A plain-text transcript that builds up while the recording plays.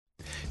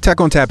Tech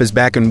on Tap is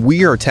back, and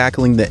we are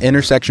tackling the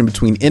intersection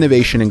between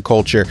innovation and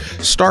culture,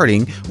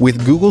 starting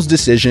with Google's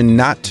decision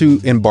not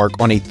to embark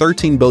on a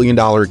 $13 billion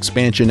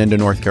expansion into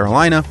North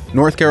Carolina,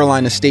 North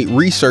Carolina state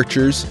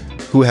researchers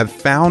who have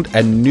found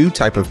a new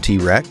type of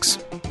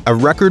T-Rex, a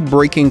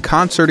record-breaking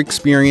concert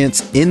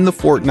experience in the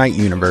Fortnite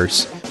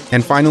universe,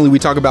 and finally, we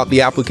talk about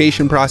the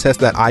application process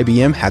that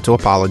IBM had to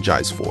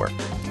apologize for.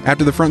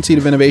 After the front seat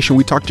of innovation,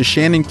 we talked to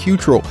Shannon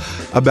Cuttrell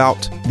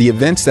about the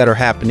events that are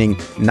happening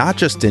not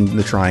just in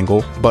the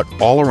Triangle, but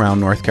all around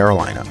North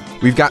Carolina.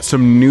 We've got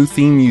some new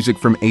theme music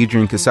from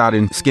Adrian Casada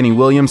and Skinny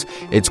Williams.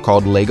 It's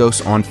called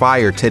Lagos on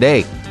Fire,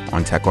 today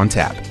on Tech on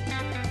Tap.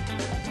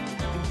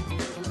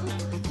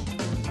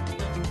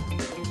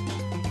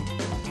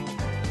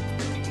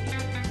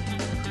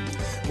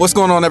 What's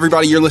going on,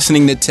 everybody? You're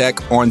listening to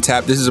Tech on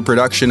Tap. This is a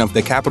production of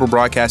the Capital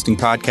Broadcasting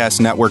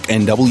Podcast Network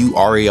and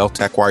WRAL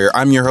TechWire.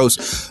 I'm your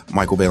host,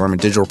 Michael Baylor. I'm a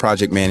digital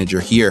project manager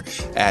here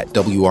at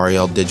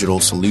WRAL Digital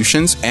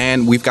Solutions.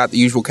 And we've got the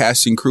usual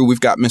casting crew. We've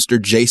got Mr.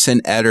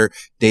 Jason Eder,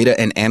 Data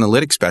and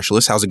Analytics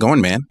Specialist. How's it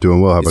going, man?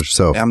 Doing well. How about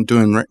yourself? I'm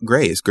doing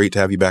great. It's great to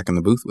have you back in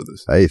the booth with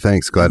us. Hey,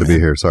 thanks. Glad to be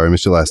here. Sorry I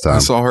missed you last time.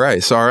 That's all right.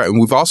 It's all right. And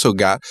we've also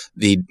got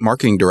the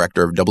marketing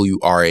director of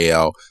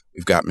WRAL.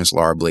 We've got Miss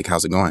Laura Blake.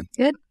 How's it going?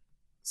 Good.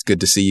 It's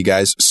good to see you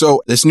guys.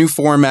 So this new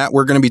format,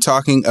 we're going to be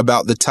talking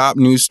about the top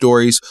news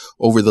stories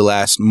over the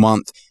last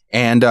month.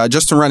 And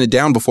just to run it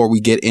down before we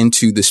get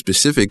into the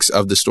specifics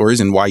of the stories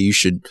and why you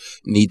should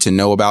need to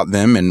know about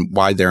them and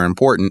why they're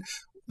important.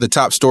 The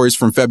top stories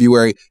from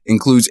February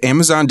includes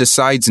Amazon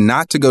decides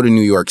not to go to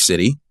New York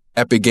City.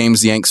 Epic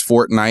Games yanks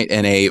Fortnite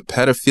in a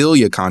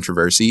pedophilia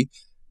controversy.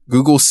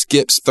 Google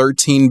skips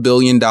 $13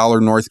 billion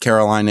North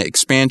Carolina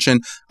expansion.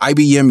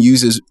 IBM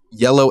uses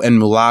yellow and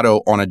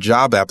mulatto on a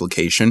job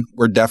application.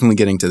 We're definitely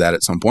getting to that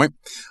at some point.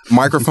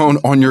 Microphone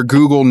on your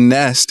Google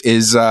Nest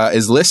is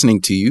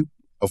listening to you,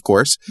 of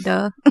course.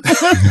 Duh.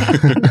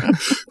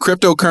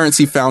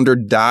 Cryptocurrency founder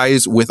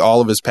dies with all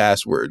of his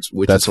passwords,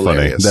 which That's is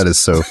hilarious. Funny. That is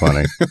so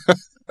funny.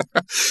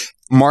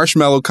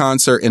 Marshmallow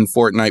concert in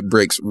Fortnite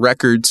breaks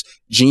records.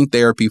 Gene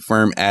therapy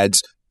firm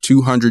adds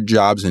 200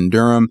 jobs in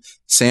Durham.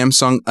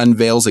 Samsung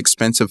unveils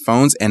expensive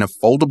phones and a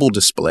foldable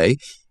display.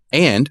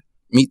 And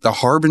meet the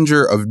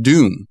harbinger of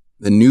doom,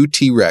 the new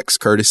T-Rex,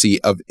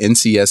 courtesy of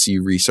NCSU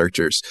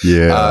researchers.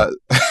 Yeah.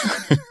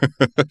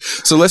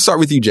 So let's start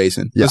with you,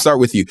 Jason. Yeah. Let's start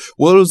with you.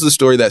 What was the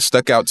story that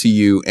stuck out to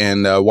you,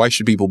 and why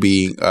should people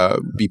be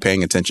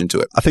paying attention to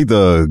it? I think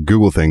the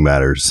Google thing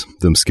matters,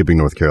 them skipping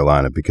North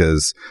Carolina,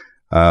 because,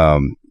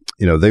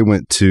 they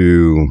went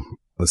to,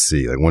 let's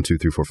see, like 1, 2,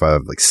 3, 4,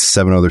 5, like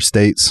 7 other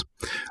states,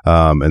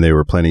 and they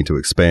were planning to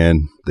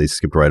expand. They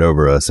skipped right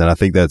over us. And I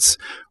think that's,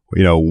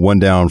 1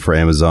 down for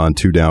Amazon,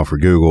 2 down for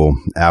Google.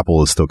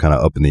 Apple is still kind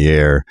of up in the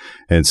air.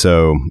 And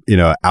so,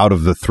 out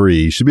of the 3,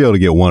 you should be able to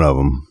get one of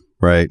them,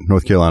 right?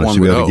 North Carolina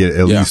should be able to get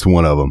at least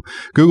one of them.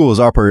 Google is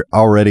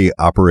already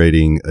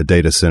operating a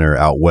data center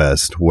out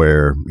west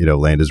where,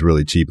 land is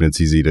really cheap and it's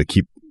easy to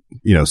keep,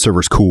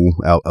 servers cool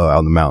out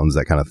in the mountains,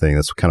 that kind of thing.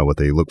 That's kind of what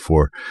they look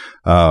for.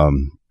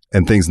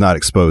 And things not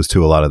exposed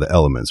to a lot of the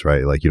elements,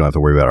 right? Like you don't have to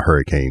worry about a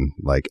hurricane,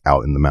 like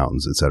out in the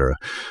mountains, et cetera.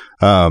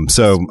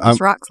 It's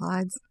rock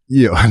slides.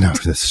 Yeah, I know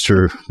that's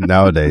true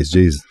nowadays.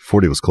 Geez,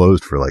 40 was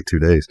closed for like 2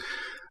 days.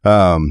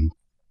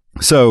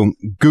 So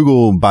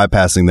Google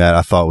bypassing that,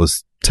 I thought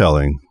was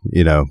telling.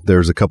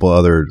 There's a couple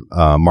other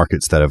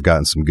markets that have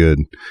gotten some good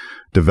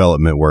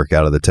development work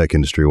out of the tech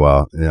industry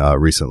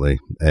recently,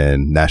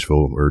 and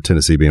Nashville or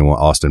Tennessee being one,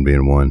 Austin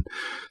being one.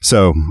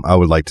 So I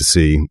would like to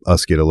see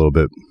us get a little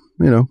bit,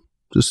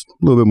 just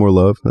a little bit more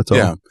love. That's all.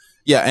 Yeah.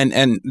 Yeah.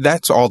 And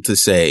that's all to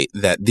say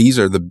that these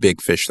are the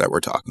big fish that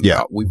we're talking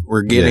about.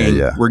 We're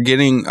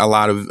getting a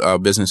lot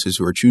of businesses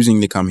who are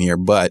choosing to come here.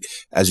 But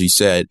as you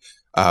said,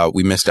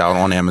 we missed out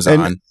on Amazon.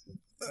 And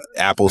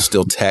Apple's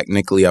still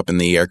technically up in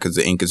the air because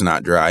the ink is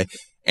not dry.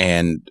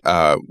 And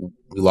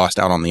we lost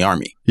out on the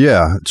Army.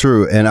 Yeah,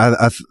 true. And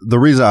the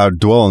reason I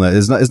dwell on that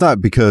is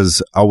not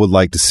because I would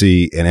like to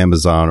see an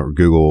Amazon or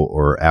Google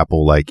or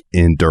Apple like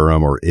in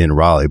Durham or in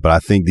Raleigh, but I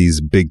think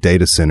these big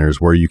data centers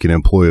where you can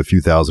employ a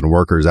few thousand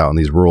workers out in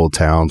these rural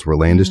towns where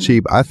land is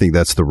cheap, I think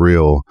that's the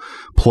real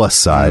plus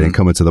side and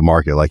coming to the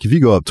market. Like if you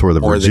go up toward the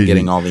Virginia,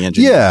 getting all the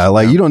engineers. Yeah,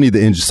 like you don't need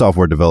the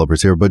software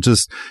developers here, but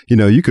just,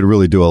 you could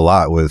really do a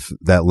lot with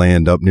that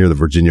land up near the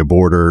Virginia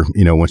border,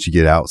 once you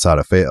get outside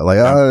of Fayette.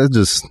 Like,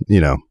 just,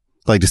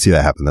 like to see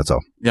that happen. That's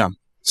all. Yeah.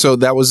 So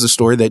that was the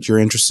story that you're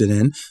interested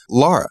in.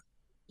 Laura,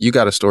 you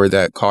got a story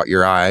that caught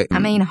your eye. I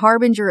mean,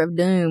 Harbinger of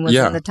Doom was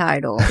in the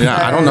title. Yeah,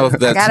 I don't know if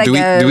that's,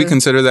 do we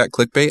consider that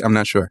clickbait? I'm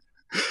not sure.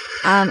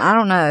 I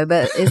don't know,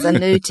 but it's a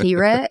new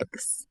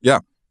T-Rex. Yeah.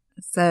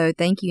 So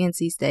thank you,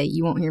 NC State.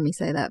 You won't hear me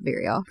say that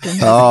very often.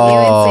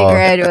 UNC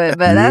graduate,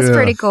 but that's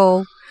pretty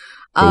cool.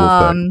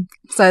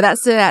 So that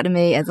stood out to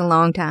me as a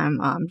longtime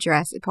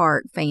Jurassic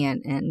Park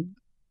fan and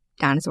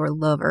dinosaur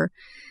lover.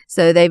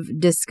 So they've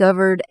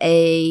discovered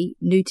a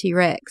new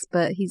T-Rex,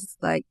 but he's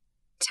like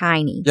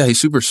tiny. Yeah,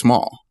 he's super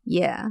small.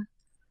 Yeah.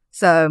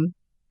 So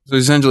So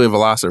essentially a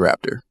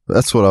velociraptor.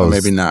 That's what I was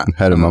maybe not.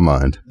 Had in my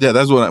mind. Yeah,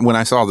 that's what when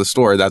I saw the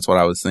story, that's what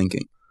I was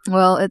thinking.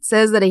 Well, it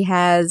says that he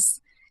has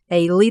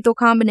a lethal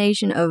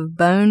combination of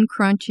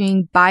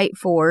bone-crunching, bite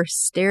force,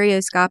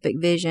 stereoscopic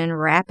vision,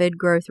 rapid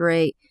growth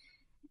rate,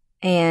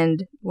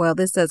 and, well,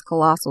 this says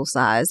colossal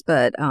size,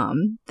 but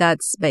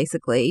that's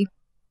basically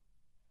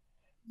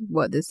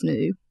what this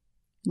new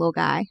little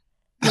guy,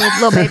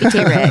 little baby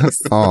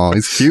T-Rex. Oh,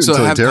 he's cute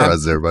until he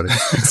terrorizes everybody.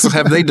 So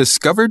have they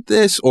discovered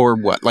this or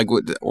what? Like,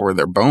 or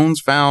their bones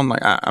found?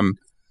 Like,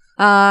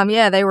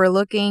 Yeah, they were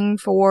looking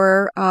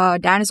for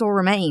dinosaur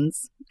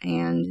remains,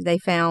 and they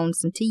found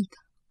some teeth.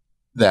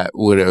 That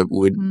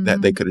that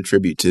they could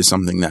attribute to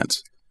something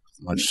that's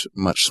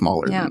much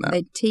smaller than that.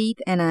 Yeah, teeth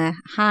and a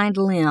hind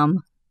limb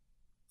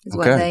is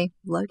what they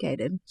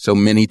located. So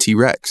mini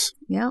T-Rex.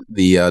 Yeah.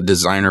 The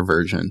designer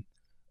version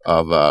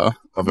of a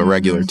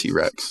regular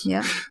T-Rex.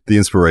 Yeah. The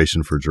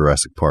inspiration for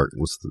Jurassic Park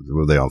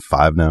were they on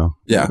 5 now?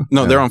 Yeah.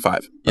 No, they're on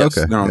 5. Yes,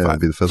 okay. They're on 5.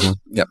 That'd be the 5th one.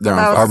 Yep, they're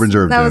on 5.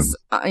 Harbinger of Doom.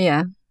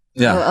 Yeah.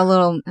 Yeah.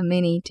 A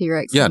mini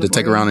T-Rex. Yeah, to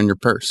take around in your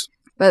purse.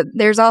 But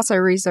there's also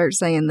research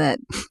saying that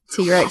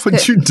T-Rex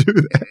would you do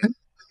that?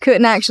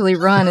 Couldn't actually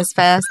run as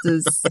fast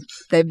as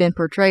they've been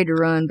portrayed to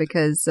run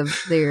because of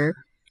their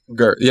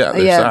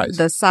size.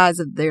 The size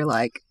of their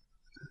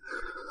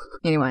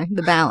anyway,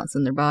 the balance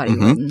in their body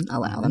wouldn't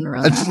allow them to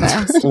run that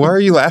fast. Why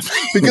are you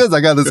laughing? Because I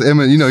got this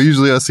image.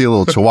 Usually I see a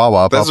little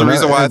chihuahua. That's the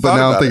reason why I thought but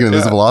now I'm thinking of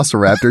this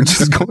velociraptor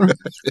just going.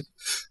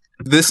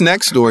 This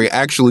next story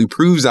actually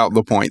proves out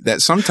the point that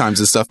sometimes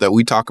the stuff that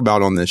we talk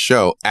about on this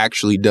show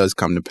actually does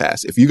come to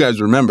pass. If you guys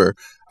remember,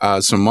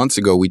 some months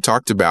ago, we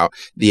talked about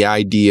the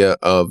idea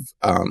of,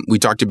 we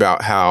talked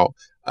about how,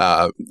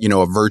 a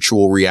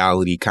virtual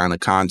reality kind of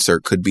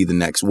concert could be the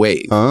next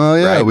wave. Oh,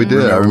 yeah, right? We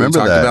did. I remember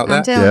that. About that?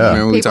 I'm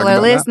telling you, people are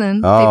listening.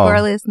 People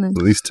are listening.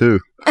 At least 2.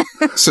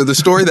 So the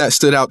story that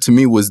stood out to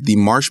me was the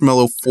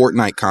Marshmello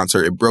Fortnite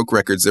concert. It broke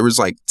records. There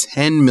was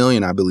 10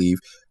 million, I believe,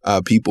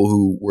 people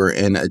who were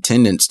in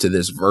attendance to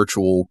this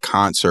virtual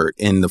concert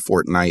in the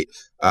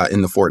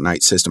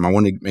Fortnite system. I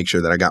wanted to make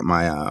sure that I got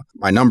my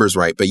numbers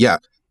right, but yeah,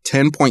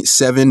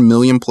 10.7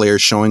 million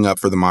players showing up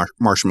for the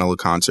Marshmello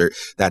concert.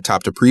 That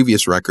topped a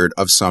previous record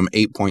of some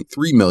 8.3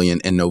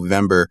 million in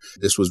November.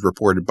 This was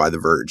reported by The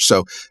Verge.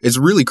 So it's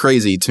really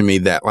crazy to me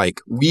that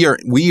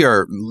we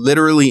are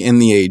literally in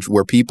the age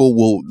where people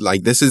will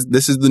this is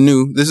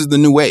the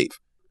new wave.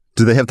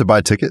 Do they have to buy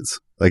tickets?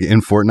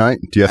 In Fortnite?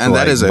 Do you have to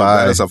that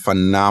is a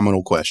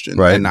phenomenal question.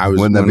 Right. And that's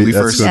going to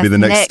be the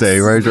next day,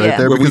 right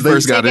there. When we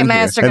first got in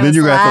here. And then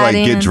you have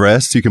to get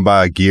dressed. You can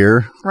buy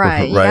gear.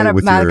 Right. You got to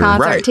buy a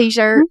concert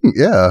t-shirt.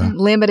 Yeah.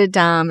 Limited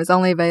time. It's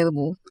only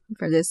available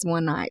for this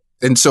one night.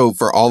 And so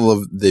for all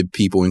of the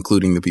people,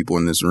 including the people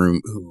in this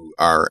room who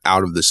are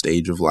out of the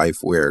stage of life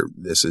where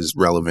this is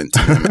relevant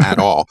to them at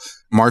all,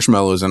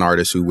 Marshmello is an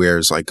artist who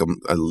wears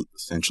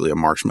essentially a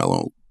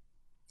marshmallow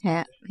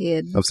head.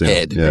 I've seen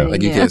head. Yeah.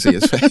 You can't see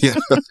his face.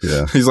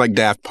 Yeah. He's like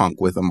Daft Punk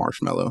with a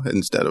marshmallow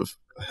instead of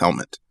a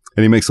helmet.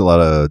 And he makes a lot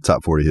of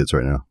top 40 hits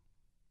right now.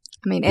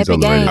 I mean, Epic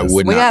Games.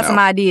 We got some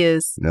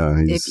ideas. No,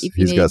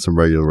 he's got some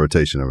regular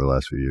rotation over the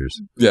last few years.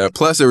 Yeah.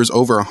 Plus, there was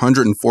over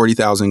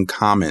 140,000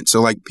 comments.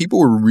 So, people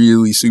were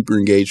really super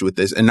engaged with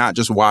this and not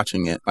just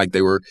watching it.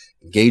 They were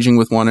engaging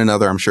with one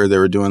another. I'm sure they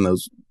were doing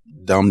those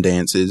dumb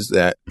dances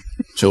that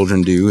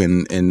children do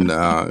in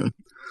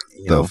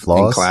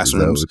floss? In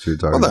classrooms. Is that what you're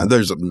talking about?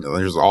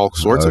 There's all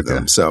sorts of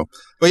them. So,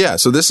 but yeah,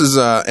 so this is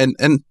and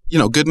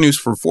good news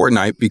for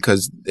Fortnite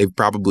because they've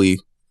probably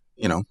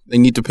they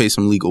need to pay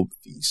some legal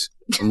fees,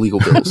 some legal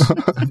bills.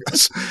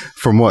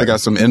 From what? They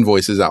got some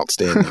invoices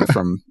outstanding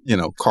from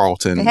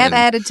Carlton. They have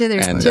added to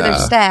their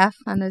staff.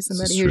 I know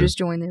somebody who just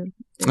joined their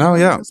oh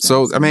yeah.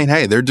 So I mean,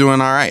 hey, they're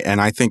doing all right,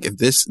 and I think if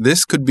this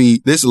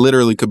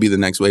literally could be the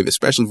next wave,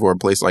 especially for a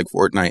place like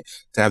Fortnite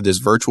to have this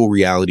virtual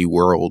reality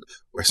world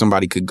where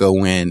somebody could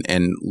go in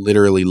and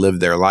literally live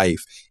their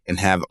life and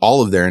have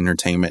all of their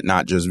entertainment,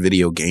 not just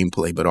video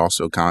gameplay, but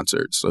also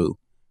concerts. So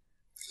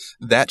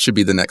that should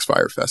be the next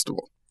Fire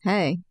Festival.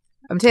 Hey,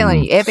 I'm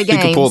telling you, Epic Games.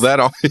 You can pull that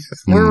off.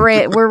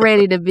 We're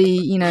ready to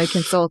be,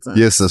 consultants.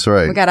 Yes, that's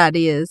right. We got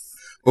ideas.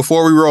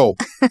 Before we roll,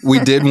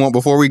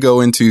 before we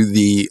go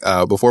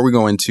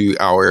into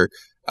our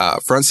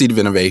front seat of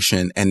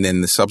innovation and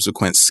then the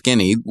subsequent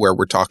skinny, where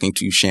we're talking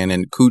to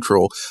Shannon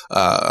Cottrell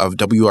of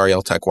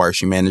WRL TechWire.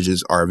 She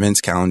manages our events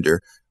calendar.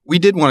 We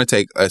did want to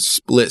take a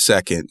split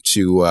second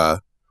to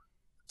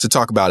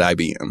talk about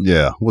IBM.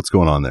 Yeah, what's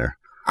going on there?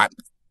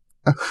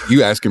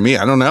 You asking me?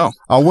 I don't know.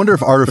 I wonder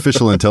if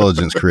artificial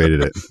intelligence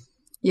created it.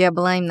 Yeah,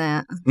 blame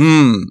that.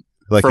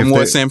 From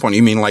what standpoint?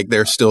 You mean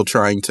they're still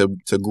trying to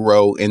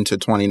grow into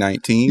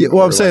 2019? Yeah,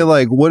 well, I'm saying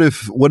what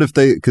if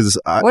they, because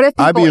what if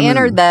people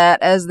entered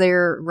that as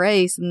their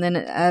race and then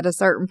at a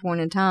certain point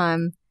in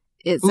time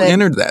who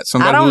entered that?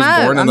 Somebody who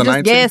was born in the 19th?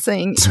 I'm just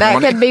guessing. That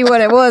could be what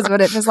it was,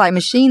 but if it's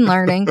machine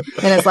learning,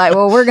 then it's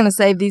we're going to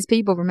save these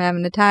people from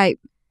having to type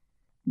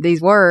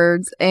these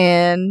words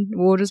and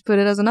we'll just put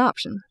it as an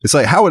option. It's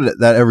how would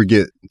that ever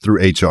get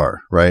through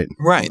HR, right?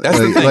 Right. That's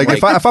the thing.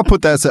 If I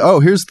put that and say, oh,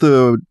 here's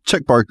the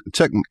check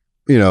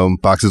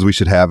boxes we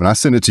should have. And I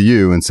sent it to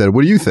you and said,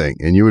 what do you think?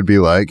 And you would be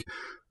like,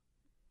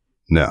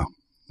 no.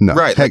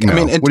 Right. Heck no. I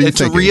mean, and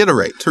to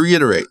reiterate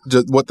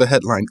what the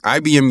headline,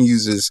 IBM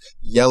uses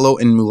yellow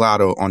and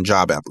mulatto on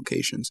job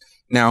applications.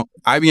 Now,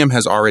 IBM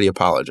has already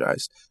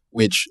apologized,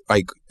 which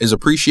is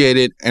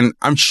appreciated. And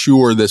I'm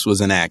sure this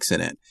was an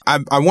accident. I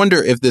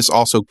wonder if this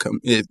also,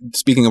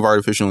 speaking of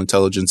artificial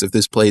intelligence, if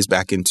this plays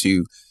back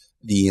into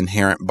the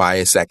inherent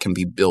bias that can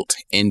be built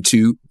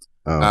into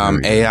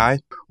AI.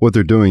 What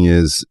they're doing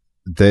is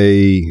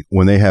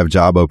when they have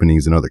job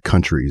openings in other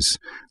countries,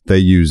 they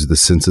use the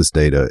census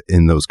data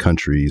in those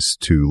countries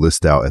to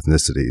list out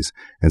ethnicities.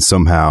 And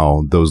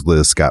somehow those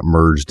lists got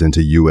merged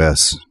into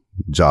U.S.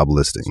 job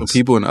listings. So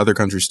people in other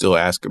countries still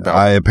ask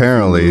about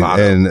apparently,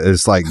 and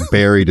it's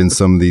buried in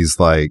some of these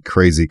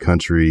crazy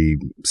country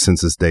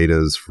census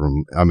datas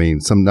from,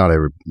 some, not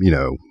every,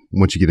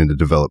 once you get into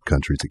developed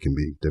countries, it can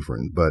be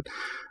different, but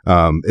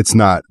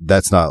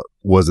that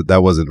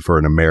wasn't for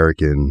an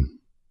American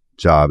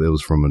job. It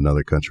was from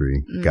another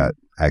country, got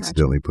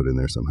accidentally put in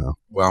there somehow.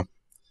 Well,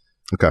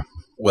 okay.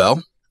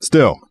 Well,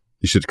 still,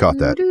 you should have caught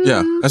that.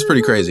 Yeah, that's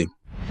pretty crazy.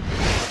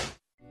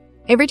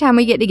 Every time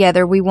we get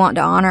together, we want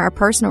to honor a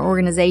person or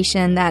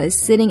organization that is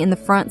sitting in the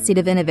front seat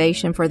of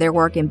innovation for their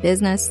work in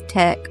business,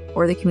 tech,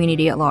 or the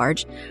community at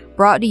large.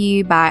 Brought to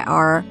you by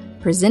our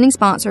presenting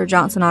sponsor,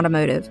 Johnson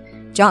Automotive.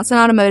 Johnson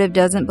Automotive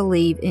doesn't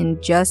believe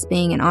in just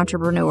being an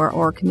entrepreneur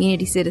or a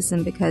community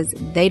citizen because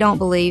they don't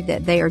believe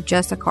that they are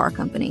just a car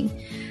company.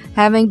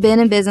 Having been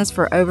in business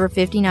for over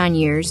 59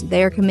 years,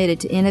 they are committed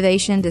to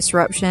innovation,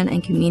 disruption,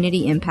 and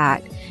community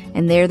impact,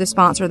 and they're the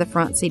sponsor of the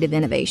front seat of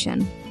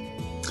innovation.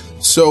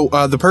 So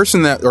the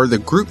person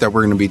the group that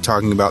we're going to be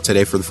talking about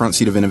today for the front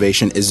seat of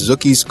innovation is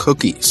Zookie's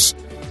Cookies.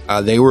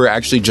 They were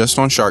actually just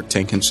on Shark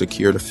Tank and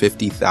secured a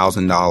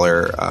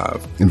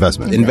 $50,000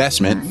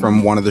 investment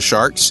from one of the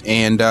sharks.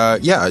 And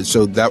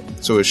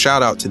so a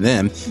shout out to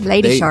them.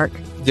 Shark.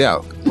 Yeah.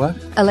 What?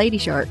 A lady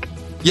shark.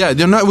 Yeah,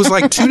 it was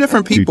like two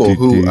different people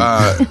who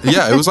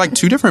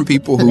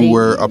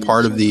were a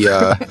part of the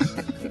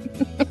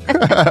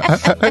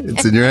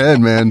It's in your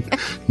head, man.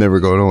 Never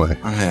going away.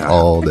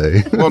 All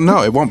day. Well,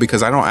 no, it won't,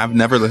 because I've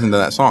never listened to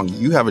that song.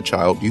 You have a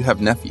child, you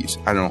have nephews.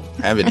 I don't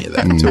have any of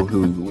that until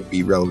who would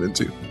be relevant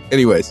to.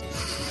 Anyways,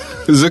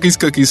 Zookie's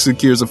Cookies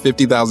secures a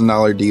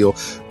 $50,000 deal.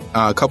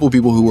 A couple of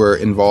people who were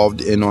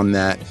involved on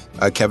that,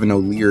 Kevin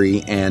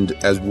O'Leary, and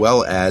as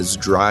well as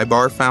Dry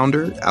Bar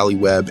founder Ali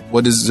Webb.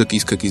 What does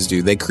Zookie's Cookies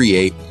do? They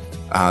create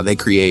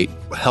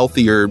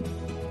healthier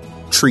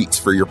treats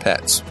for your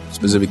pets,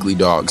 specifically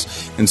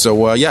dogs. And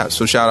so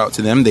so shout out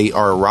to them. They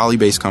are a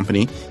Raleigh-based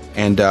company,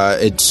 and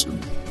it's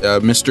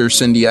Mr.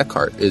 Cindy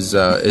Eckhart is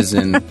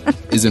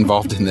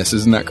involved in this.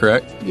 Isn't that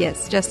correct?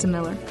 Yes, Justin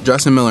Miller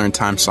and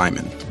Tom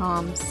Simon.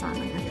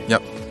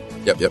 Yep.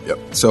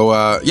 So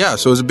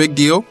so it's a big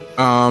deal.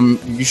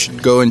 You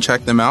should go and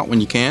check them out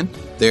when you can.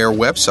 Their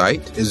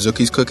website is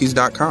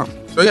zookiescookies.com.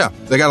 So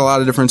they got a lot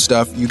of different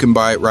stuff. You can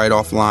buy it right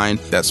offline.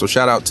 So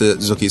shout out to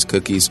Zookie's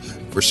Cookies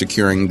for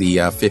securing the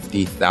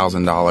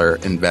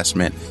 $50,000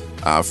 investment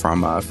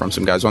from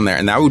some guys on there.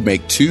 And that would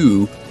make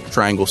two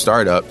Triangle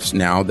startups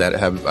now that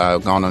have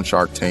gone on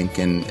Shark Tank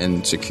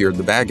and secured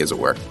the bag, as it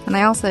were. And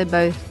they also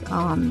both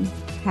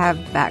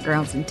have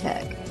backgrounds in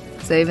tech.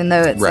 So even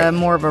though it's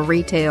more of a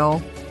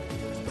retail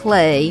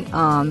play,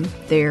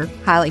 they're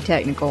highly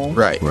technical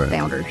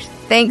founders.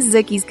 Thanks,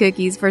 Zookie's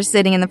Cookies, for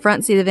sitting in the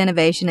front seat of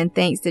innovation, and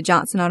thanks to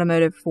Johnson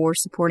Automotive for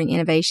supporting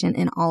innovation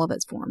in all of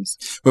its forms.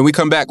 When we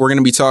come back, we're going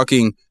to be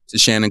talking to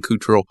Shannon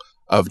Cottrell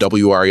of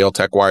WREL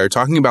TechWire,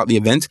 talking about the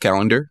events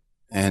calendar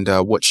and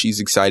what she's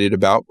excited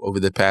about over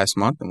the past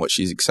month and what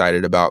she's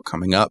excited about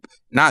coming up,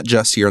 not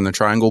just here in the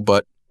Triangle,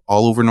 but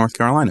all over North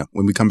Carolina,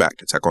 when we come back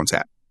to Tech on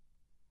Tap.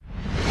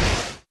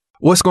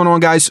 What's going on,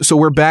 guys? So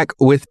we're back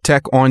with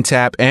Tech on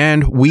Tap,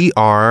 and we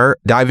are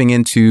diving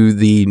into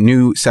the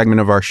new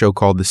segment of our show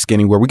called The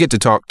Skinny, where we get to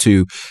talk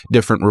to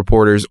different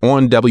reporters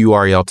on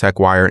WREL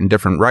TechWire and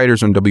different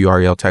writers on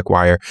WREL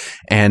TechWire.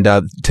 And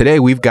today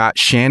we've got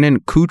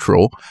Shannon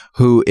Cottrell,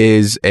 who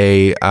is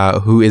a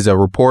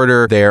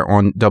reporter there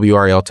on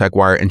WREL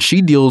TechWire, and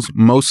she deals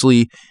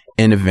mostly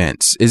in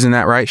events. Isn't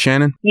that right,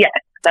 Shannon? Yes,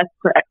 that's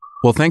correct.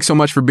 Well, thanks so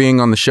much for being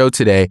on the show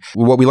today.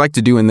 What we like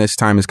to do in this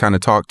time is kind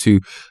of talk to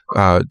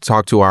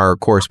our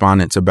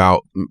correspondents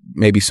about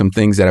maybe some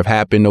things that have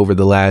happened over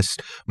the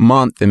last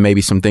month and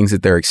maybe some things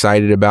that they're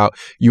excited about.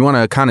 You want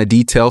to kind of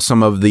detail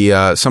some of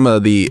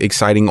the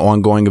exciting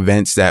ongoing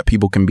events that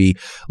people can be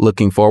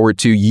looking forward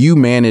to. You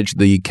manage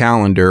the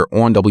calendar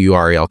on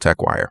WREL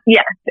TechWire.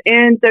 Yes,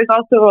 and there's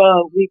also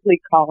a weekly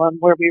column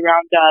where we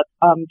round up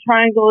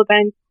Triangle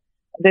events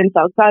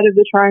outside of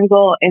the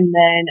Triangle, and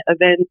then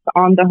events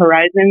on the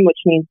horizon, which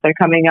means they're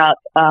coming up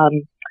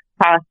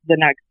past the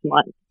next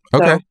month.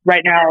 Okay. So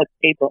right now it's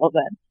April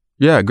events.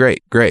 Yeah,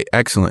 great,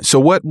 excellent. So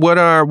what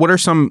are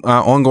some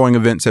ongoing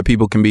events that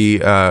people can be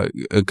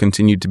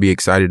continued to be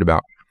excited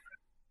about?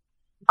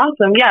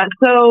 Awesome, yeah.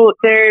 So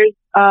there's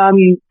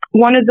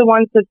one of the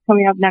ones that's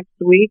coming up next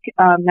week,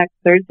 next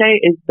Thursday,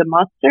 is the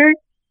Muster.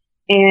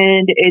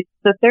 and it's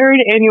the third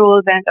annual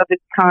event of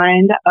its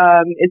kind.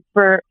 It's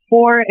for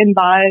and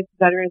by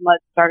veteran-led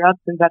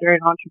startups and veteran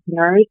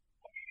entrepreneurs.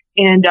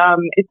 And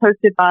it's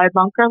hosted by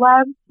Bunker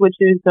Labs, which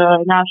is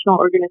a national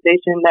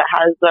organization that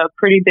has a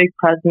pretty big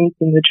presence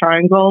in the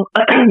Triangle.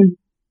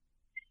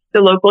 The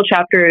local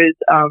chapter is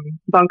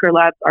Bunker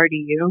Labs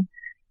RDU.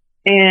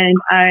 And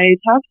I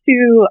talked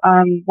to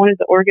one of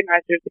the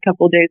organizers a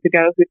couple of days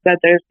ago who said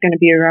there's going to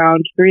be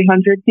around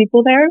 300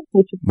 people there,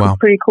 which is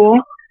pretty cool.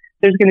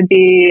 There's going to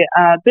be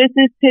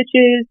business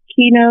pitches,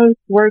 keynotes,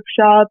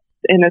 workshops,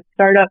 and a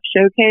startup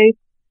showcase.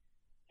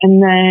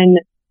 And then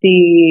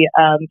the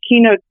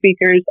keynote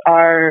speakers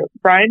are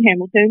Brian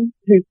Hamilton,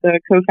 who's the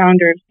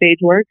co-founder of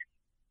Stageworks,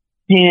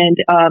 and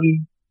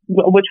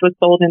which was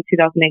sold in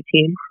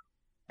 2018.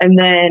 And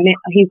then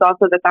he's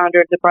also the founder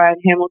of the Brian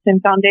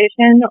Hamilton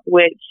Foundation,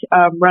 which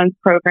runs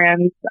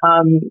programs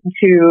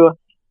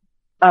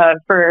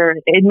for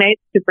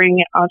inmates to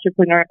bring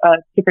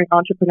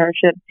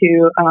entrepreneurship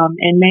to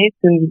inmates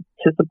and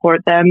to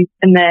support them.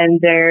 And then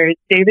there's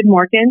David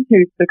Morgan,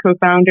 who's the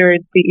co-founder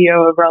and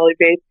CEO of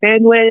Raleigh-based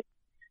Bandwidth.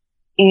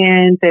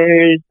 And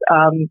there's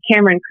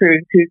Cameron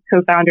Cruz, who's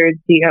co-founder and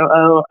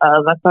COO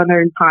of a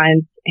Southern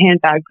Pines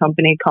handbag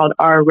company called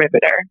R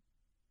Riveter.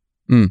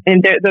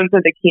 And those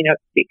are the keynote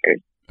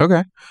speakers.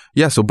 Okay.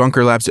 Yeah. So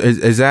Bunker Labs,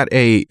 is that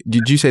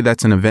did you say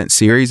that's an event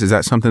series? Is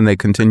that something they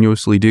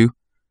continuously do?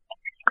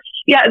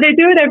 Yeah, they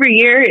do it every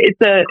year. It's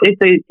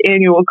an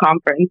annual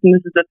conference, and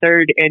this is the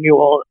third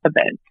annual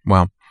event.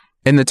 Wow.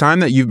 In the time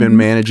that you've been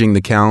managing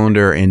the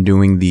calendar and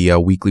doing the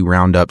weekly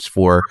roundups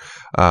for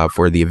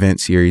the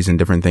event series and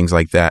different things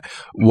like that,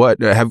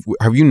 what have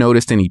you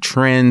noticed any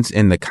trends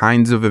in the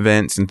kinds of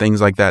events and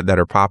things like that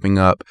are popping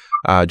up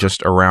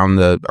just around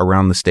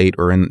the state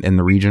or in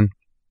the region?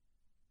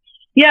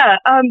 Yeah,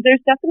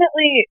 there's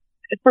definitely,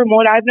 from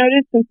what I've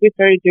noticed since we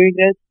started doing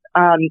this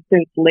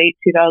since late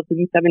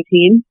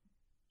 2017,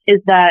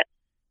 is that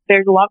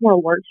there's a lot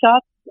more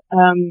workshops.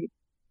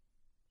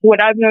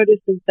 What I've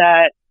noticed is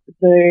that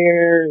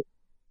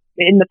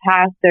in the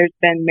past, there's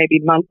been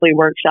maybe monthly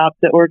workshops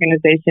that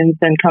organizations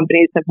and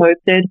companies have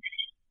hosted.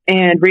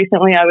 And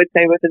recently, I would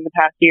say within the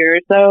past year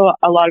or so,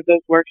 a lot of those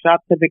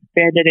workshops have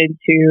expanded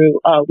into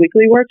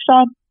weekly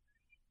workshops.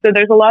 So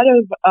there's a lot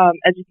of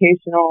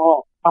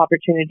educational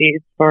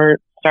opportunities for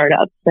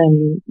startups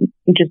and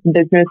just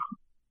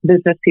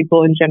business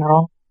people in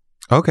general.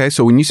 Okay.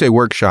 So when you say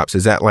workshops,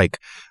 is that like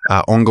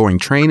ongoing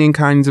training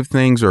kinds of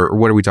things, or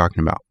what are we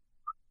talking about?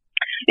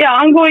 Yeah,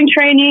 ongoing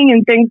training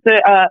and things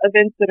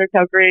events that are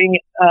covering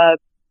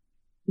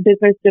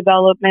business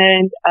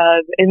development.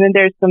 And then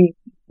there's some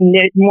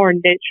more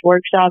niche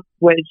workshops,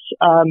 which,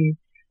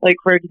 like,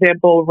 for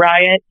example,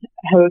 Riot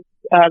hosts,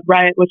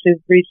 which is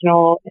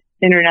Regional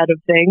Internet of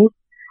Things.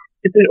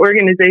 It's an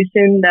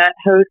organization that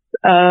hosts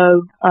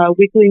a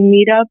weekly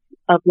meetup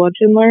of lunch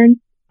and learn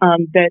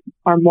that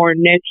are more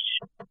niche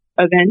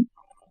events.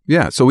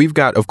 Yeah, so we've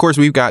got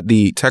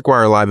the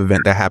TechWire Live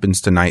event that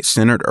happens tonight,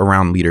 centered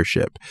around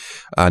leadership.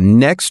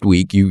 Next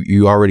week,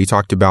 you already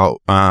talked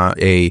about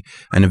an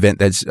event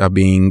that's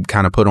being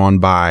kind of put on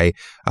by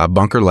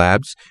Bunker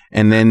Labs,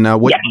 and then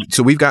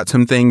So we've got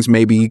some things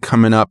maybe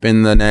coming up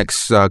in the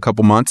next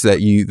couple months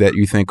that you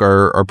think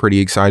are pretty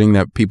exciting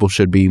that people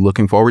should be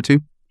looking forward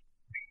to.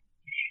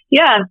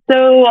 Yeah,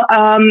 so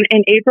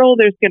in April,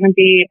 there's going to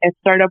be a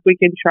Startup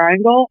Weekend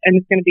Triangle, and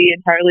it's going to be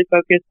entirely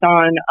focused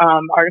on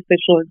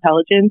artificial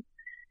intelligence.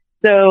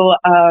 So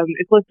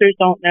if listeners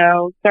don't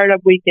know,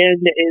 Startup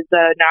Weekend is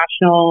a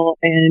national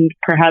and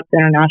perhaps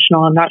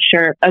international, I'm not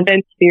sure,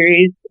 event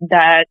series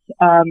that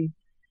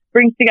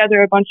brings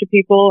together a bunch of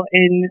people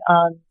in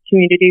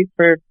communities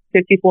for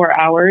 54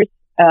 hours,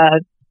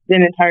 an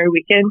entire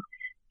weekend,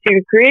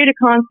 to create a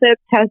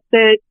concept, test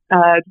it,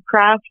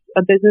 craft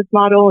a business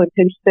model, and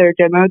pitch their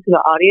demo to the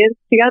audience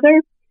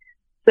together.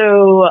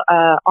 So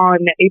on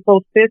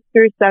April 5th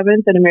through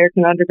 7th at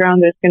American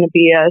Underground, there's going to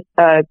be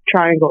a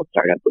Triangle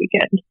Startup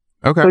Weekend.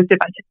 Okay. Hosted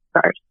by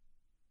Dinosaur.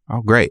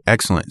 Oh, great.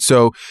 Excellent.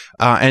 So,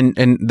 and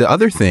the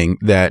other thing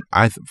that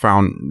I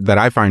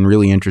find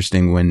really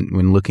interesting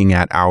when looking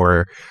at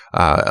our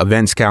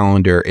events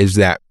calendar is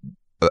that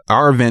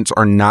our events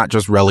are not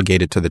just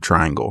relegated to the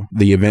Triangle.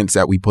 The events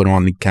that we put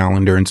on the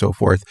calendar and so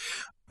forth,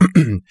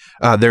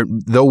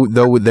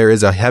 though there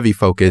is a heavy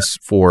focus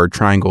for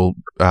Triangle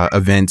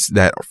events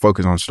that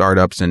focus on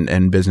startups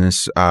and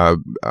business,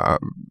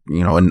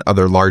 and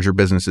other larger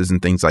businesses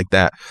and things like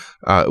that.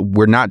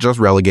 We're not just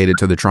relegated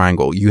to the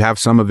Triangle. You have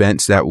some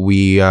events that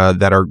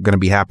that are going to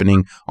be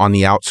happening on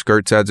the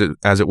outskirts, as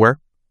it were.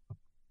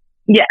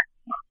 Yes,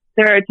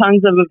 there are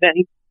tons of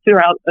events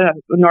throughout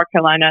North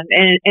Carolina,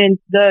 and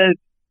the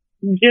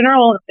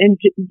general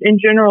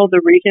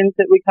the regions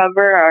that we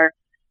cover are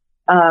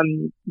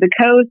the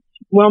coast,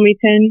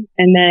 Wilmington,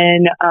 and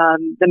then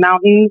the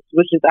mountains,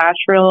 which is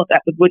Asheville,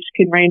 which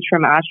can range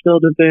from Asheville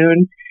to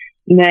Boone.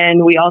 And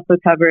then we also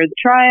cover the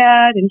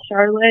Triad and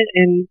Charlotte,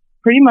 and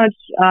pretty much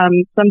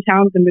some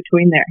towns in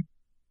between there.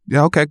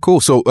 Yeah. Okay.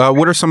 Cool. So,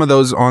 what are some of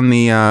those on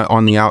the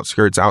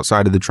outskirts,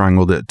 outside of the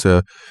Triangle,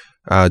 that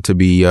to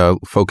be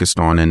focused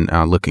on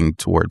and looking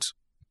towards?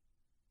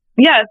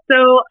 Yeah,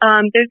 so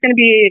there's going to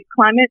be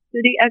Climate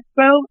City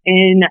Expo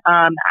in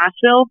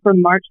Asheville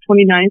from March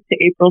 29th to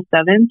April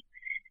 7th.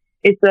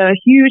 It's a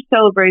huge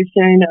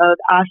celebration of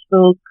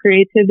Asheville's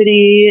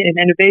creativity and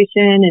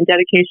innovation and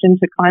dedication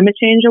to climate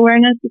change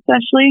awareness,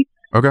 especially.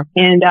 Okay.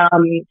 And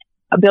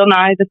Bill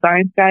Nye, the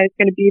science guy, is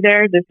going to be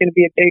there. There's going to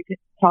be a big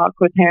talk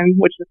with him,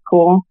 which is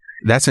cool.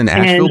 That's in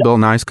Asheville? Bill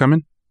Nye's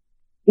coming?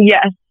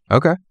 Yes.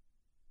 Okay.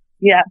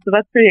 Yeah, so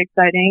that's pretty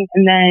exciting.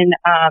 And then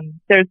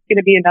there's going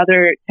to be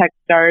another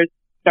TechStars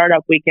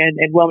startup weekend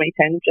in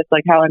Wilmington, just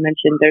like how I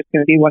mentioned there's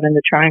going to be one in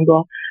the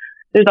Triangle.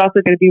 There's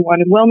also going to be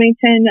one in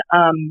Wilmington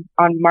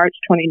on March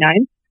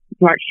 29th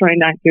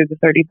through the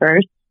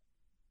 31st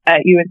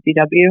at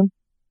UNCW.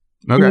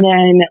 Okay. And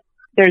then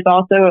there's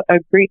also a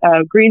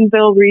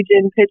Greenville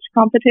region pitch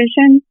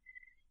competition.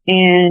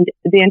 And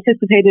the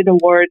anticipated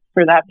awards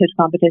for that pitch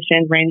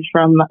competition range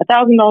from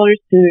 $1,000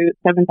 to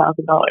 $7,000.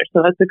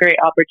 So that's a great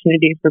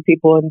opportunity for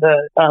people in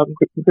the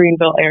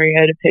Greenville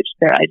area to pitch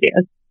their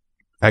ideas.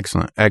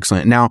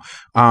 Excellent. Now,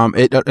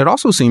 it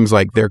also seems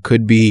like there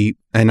could be,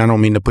 and I don't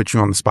mean to put you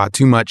on the spot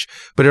too much,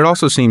 but it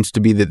also seems to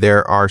be that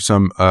there are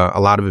a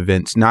lot of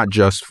events, not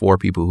just for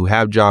people who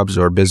have jobs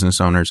or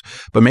business owners,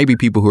 but maybe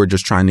people who are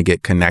just trying to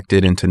get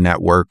connected and to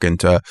network and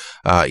to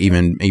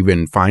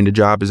even find a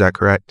job. Is that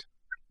correct?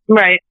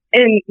 Right.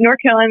 In North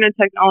Carolina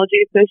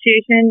Technology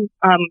Association,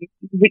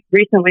 we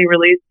recently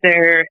released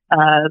their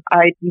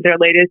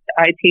latest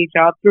IT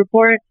jobs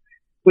report,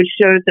 which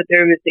shows that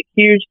there was a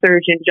huge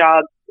surge in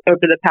jobs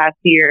over the past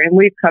year, and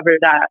we've covered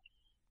that.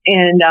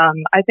 And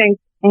I think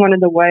one of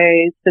the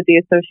ways that the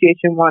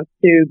association wants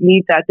to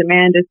meet that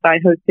demand is by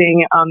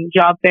hosting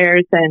job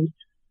fairs, and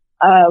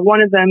one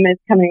of them is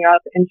coming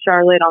up in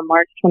Charlotte on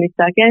March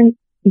 22nd.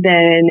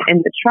 Then in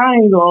the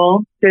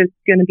Triangle, there's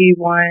going to be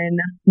one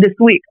this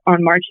week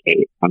on March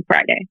 8th on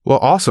Friday. Well,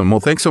 awesome.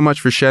 Well, thanks so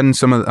much for shedding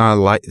some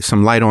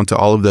light onto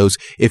all of those.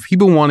 If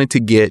people wanted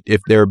to get,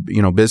 if they're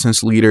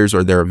business leaders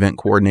or they're event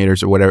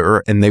coordinators or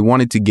whatever, and they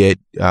wanted to get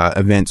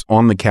events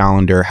on the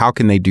calendar, how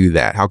can they do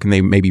that? How can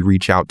they maybe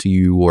reach out to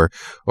you,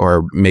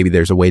 or maybe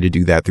there's a way to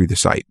do that through the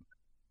site?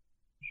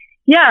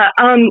 Yeah.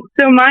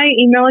 So my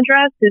email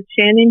address is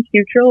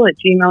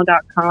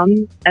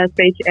shannoncutrell@gmail.com,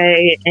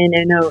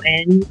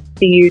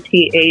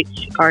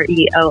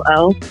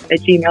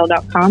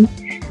 ShannonCutrell@gmail.com.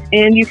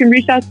 And you can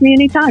reach out to me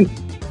anytime.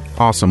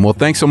 Awesome. Well,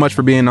 thanks so much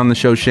for being on the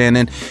show,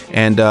 Shannon.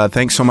 And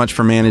thanks so much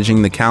for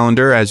managing the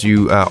calendar as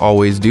you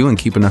always do and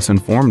keeping us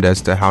informed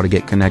as to how to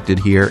get connected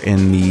here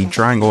in the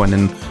Triangle and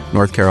in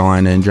North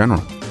Carolina in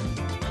general.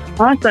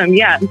 Awesome.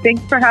 Yeah.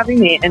 Thanks for having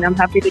me, and I'm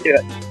happy to do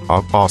it.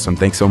 Awesome.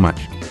 Thanks so much.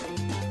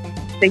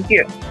 Thank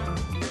you.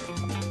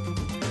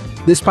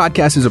 This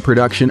podcast is a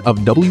production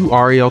of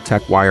WRAL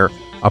TechWire,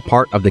 a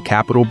part of the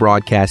Capital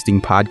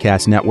Broadcasting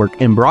Podcast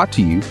Network, and brought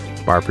to you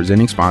by our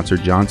presenting sponsor,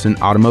 Johnson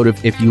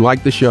Automotive. If you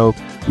like the show,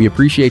 we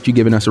appreciate you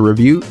giving us a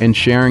review and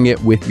sharing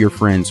it with your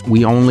friends.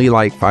 We only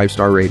like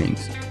 5-star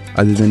ratings.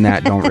 Other than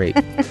that, don't rate.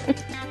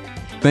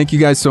 Thank you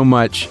guys so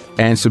much,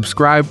 and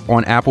subscribe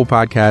on Apple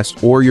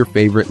Podcasts or your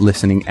favorite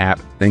listening app.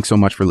 Thanks so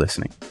much for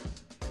listening.